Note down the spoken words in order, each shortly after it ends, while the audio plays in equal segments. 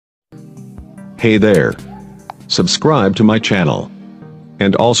Hey there. Subscribe to my channel.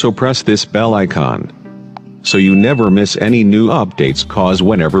 And also press this bell icon. So you never miss any new updates, cause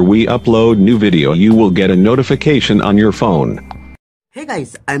whenever we upload new video you will get a notification on your phone. Hey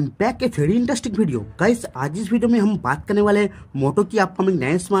guys, I am back a very interesting video. Guys, आज इस video में हम बात करने वाले हैं मोटो की upcoming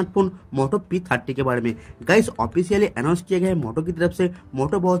नए स्मार्टफोन मोटो P30 के बारे में। गाइस, ऑफिशियली अनाउंस किया गया है मोटो की तरफ से।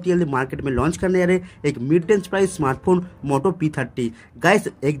 मोटो बहुत ही जल्दी मार्केट में लॉन्च करने जा रहे हैं एक मिड रेंज प्राइस स्मार्टफोन मोटो P30। गाइस,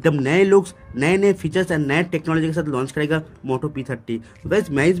 एकदम नए लुक्स, नए नए फीचर्स एंड नए टेक्नोलॉजी के साथ लॉन्च करेगा मोटो P30। तो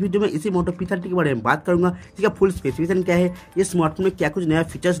गाइस, मैं इस वीडियो में इसी मोटो P30 के बारे में बात करूंगा। इसका फुल स्पेसिफिकेशन क्या है, ये स्मार्टफोन में क्या कुछ नया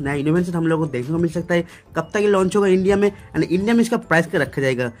फीचर्स, नया इनोवेशन हम लोगों को देखने को मिल सकता है, कब तक ये लॉन्च होगा इंडिया में, एंड इंडिया में इसका प्राइस क्या रखा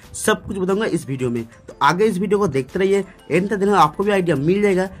जाएगा, सब कुछ बताऊंगा इस वीडियो में। तो आगे इस वीडियो को देखते रहिए, एंड तक देखना, आपको भी आइडिया मिल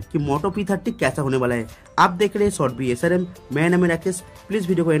जाएगा कि मोटो P30 कैसा होने वाला है। आप देख रहे हैं शॉर्ट बी SRM, मैं नाम है राकेश। प्लीज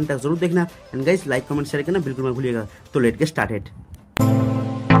वीडियो को एंड तक जरूर देखना, and guys like comment share करना बिल्कुल मत भूलिएगा। तो लेट गेट स्टार्टेड।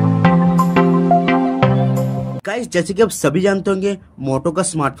 गाइस, जैसे कि आप सभी जानते होंगे, मोटो का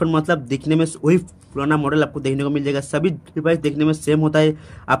स्मार्टफोन मतलब दिखने में वही पुराना मॉडल आपको देखने को मिल जाएगा। सभी डिवाइस देखने में सेम होता है।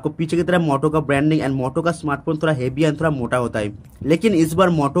 आपको पीछे की तरह मोटो का ब्रांडिंग एंड मोटो का स्मार्टफोन थोड़ा हेवी एंड थोड़ा मोटा होता है। लेकिन इस बार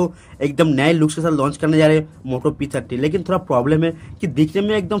मोटो एकदम नए लुक्स के साथ लॉन्च करने जा रहे हैं मोटो P30। लेकिन थोड़ा प्रॉब्लम है कि दिखने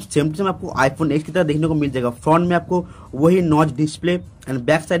में एकदम सेम टू सेम आपको आईफोन X की तरह देखने को मिल जाएगा। फ्रंट में आपको वही notch display and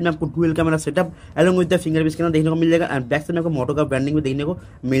back side में आपको dual camera setup along with the fingerprint scanner देखने को मिल जाएगा, एंड बैक साइड में आपको मोटो का ब्रांडिंग भी देखने को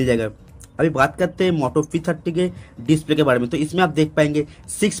मिल जाएगा। अभी बात करते हैं मोटो P30 के डिस्प्ले के बारे में। तो इसमें आप देख पाएंगे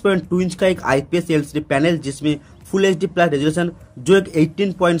 6.2 इंच का एक IPS LCD पैनल, जिसमें फुल HD प्लस रेजोल्यूशन, जो एक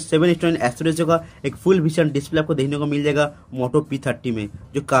 18.7 एस्टोरेज होगा, एक फुल विजन डिस्प्ले आपको देखने को मिल जाएगा मोटो P30 में,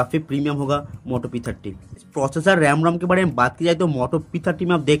 जो काफी प्रीमियम होगा मोटो P30। प्रोसेसर रैम रोम के बारे में बात की जाए तो मोटो P30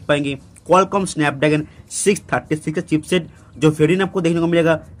 में आप देख पाएंगे क्वालकॉम स्नैपड्रैगन 636 का चिपसेट, जो वेरिएंट आपको देखने को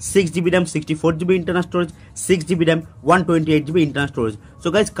मिलेगा 6GB RAM, 64GB internal storage, 6GB RAM, 128GB internal storage.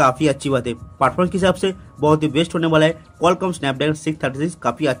 So guys, काफी अच्छी बात है। परफॉर्मेंस के हिसाब से बहुत ही बेस्ट होने वाला है। क्वालकॉम स्नैपड्रैगन 636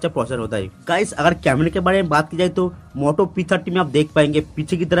 काफी अच्छा प्रोसेसर होता है। गाइस, अगर कैमरे के बारे में बात की जाए तो मोटो P30 में आप देख पाएंगे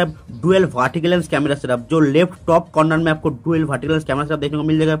पीछे की तरफ dual vertical lens camera setup, जो लेफ्ट टॉप कॉर्नर में आपको dual vertical lens camera setup देखने को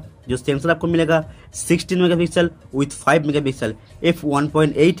मिल जाएगा। जो सेंसर आपको मिलेगा 16 megapixel with 5 megapixel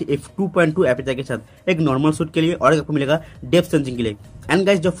f1.8 f2.2 aperture के साथ, एक नॉर्मल शूट के लिए और आपको मिलेगा डेप्थ सेंसिंग के लिए। एंड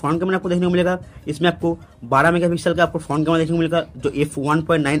गाइस, जो फ्रंट कैमरा आपको देखने को मिलेगा, इसमें आपको 12 मेगापिक्सल का आपको फ्रंट कैमरा देखने को मिलेगा, जो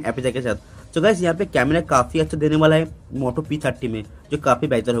f1.9 एपर्चर के साथ। तो गाइस, यहाँ पे कैमरा काफी अच्छा देने वाला है मोटो P30 में, जो काफी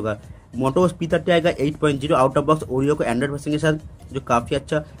बेहतर होगा। मोटो P30 आएगा 8.0 आउट ऑफ बॉक्स ओरियो को एंड्रॉइड वर्जन के साथ, जो काफी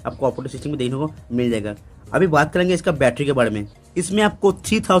अच्छा आपको ऑपरेटिंग सिस्टम में देखने को मिल जाएगा। अभी बात करेंगे इसका बैटरी के बारे में। इसमें आपको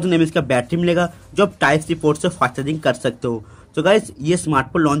 3000 mAh का बैटरी मिलेगा, जो आप टाइप C पोर्ट से फास्ट चार्जिंग कर सकते हो। तो गाइस, ये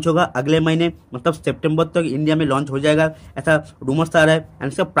स्मार्टफोन लॉन्च होगा अगले महीने, मतलब सितंबर तक इंडिया में लॉन्च हो जाएगा, ऐसा रूमर्स आ रहा है।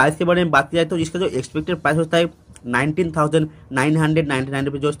 एंड इसका प्राइस के बारे में बात की जाए तो इसका जो एक्सपेक्टेड प्राइस होता है 19,999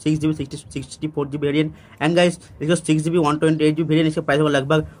 रुपये, जो 6GB 64GB variant. And guys, इसका 6GB 128GB वेरियंट, इसका प्राइस होगा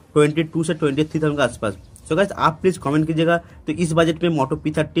लगभग 22 से 23,000 के आसपास। सो गाइस, आप प्लीज कमेंट कीजिएगा, तो इस बजट में मोटो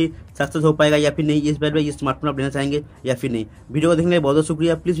P30 सक्सेस हो पाएगा या फिर नहीं, इस बजट में ये स्मार्टफोन आप लेना चाहेंगे या फिर नहीं। वीडियो को देखने के लिए बहुत बहुत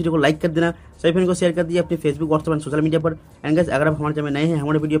शुक्रिया। प्लीज वीडियो को लाइक कर देना, सभी फ्रेंड को शेयर कर दीजिए अपने Facebook, WhatsApp and social media पर। एंड गाइस, अगर आप हमारे चैनल में नए हैं,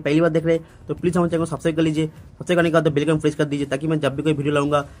 हमारे वीडियो पहली बार देख रहे हैं, तो प्लीज हमारे चैनल को सब्सक्राइब कर लीजिए। सब्सक्राइब करने के बाद बेल आइकन प्रेस कर दीजिए, ताकि मैं जब भी कोई वीडियो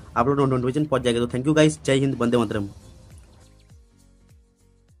लाऊंगा आप लोग नोटिफिकेशन पहुंच जाएगा। तो थैंक यू गाइस, जय हिंद, वंदे मातरम।